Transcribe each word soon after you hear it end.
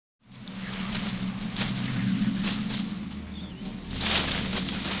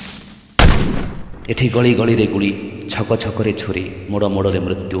एठी गली गली रे गुली छक छकरे छुरी मोड़ मोड़े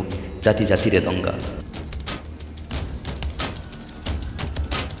मृत्यु जाति जाति रे दंगा।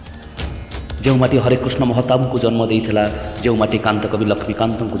 जो माटी हरेकृष्ण महताब को जन्म देइथिला, जो माटी कांत कवि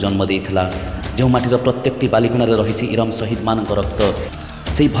लक्ष्मीकांत को जन्म देइथिला, जो माटीर प्रत्येकटी बालिगुणार रही इरम शहीद मान रक्त,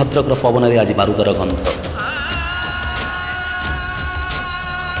 से भद्रकर पवन रे आज बारूदर गंध।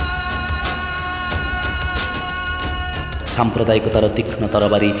 सांप्रदायिकतार तीक्ष्ण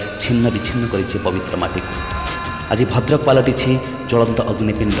तरबारी छिन्न विच्छिन्न करिछि पवित्र माटी को। आज भद्रक पलटि ज्वलंत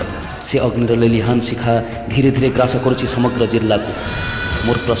अग्निपिंड। से अग्निर लेलिहान शिखा धीरे धीरे ग्रास करुछि समग्र जिल्ला को।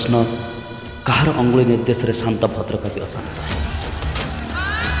 मोर प्रश्न, कहार अंगुली निर्देश रे शांत भद्रक आज अशांत?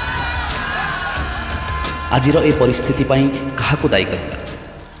 आजिर ए परिस्थिति पई काहाकु दायी करिया?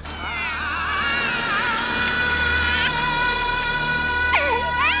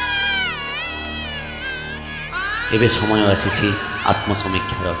 एबे समय आसी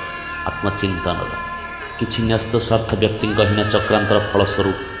आत्मसमीक्षार, आत्मचिंतनर। किछि न्यस्त स्वार्थ व्यक्तिहीन चक्रांतर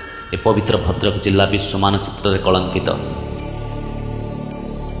फलस्वरूप ए पवित्र भद्रक जिला विश्व मानचित्र कलंकित।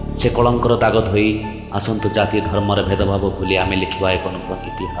 से कलंकर दाग धोई आसंतु जाति धर्मर भेदभाव भूली आमे लिखिबा एक नूतन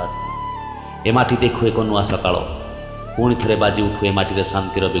इतिहास। ए माटी देखु एक नुआ सकाळ, पुणी थरे बाजी उठु ए माटीर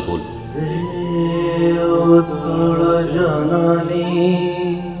शांतिर बिगुल।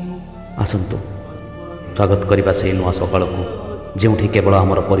 आसंतु स्वागत करने से नुआ सकाल को, जो केवल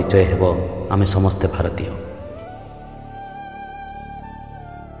आमर परिचय हेब आमे समस्ते भारतीय।